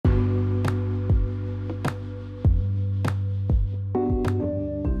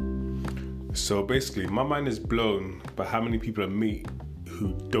So basically, my mind is blown by how many people I meet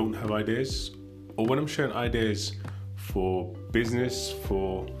who don't have ideas, or when I'm sharing ideas for business,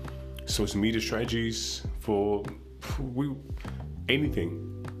 for social media strategies, for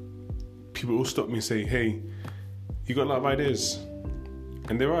anything, people will stop me and say, "Hey, you got a lot of ideas,"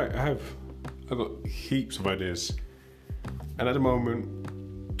 and they're right. I got heaps of ideas, and at the moment,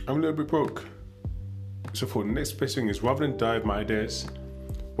 I'm a little bit broke. So for the next best thing is, rather than die of my ideas,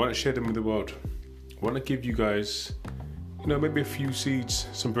 why not share them with the world? Why not give you guys, maybe a few seeds,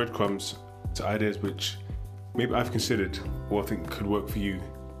 some breadcrumbs to ideas which maybe I've considered or I think could work for you.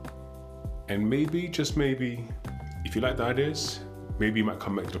 And maybe, just maybe, if you like the ideas, maybe you might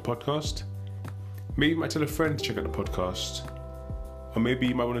come back to the podcast. Maybe you might tell a friend to check out the podcast. Or maybe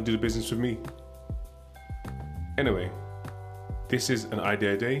you might want to do the business with me. Anyway, this is an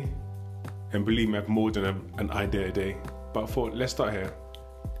idea a day. And believe me, I have more than an idea a day. But I thought, let's start here.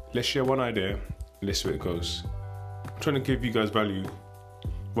 Let's share one idea and let's see where it goes. I'm trying to give you guys value.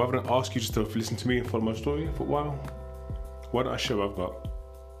 Rather than ask you just to listen to me and follow my story, I thought, wow, why don't I share what I've got?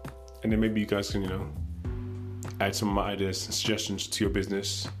 And then maybe you guys can, add some of my ideas and suggestions to your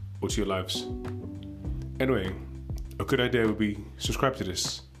business or to your lives. Anyway, a good idea would be subscribe to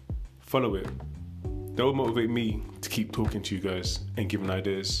this, follow it. That will motivate me to keep talking to you guys and giving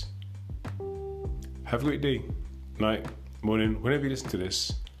ideas. Have a great day, night, morning, whenever you listen to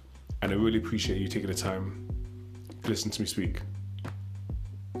this. And I really appreciate you taking the time to listen to me speak.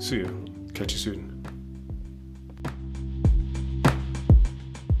 See you. Catch you soon.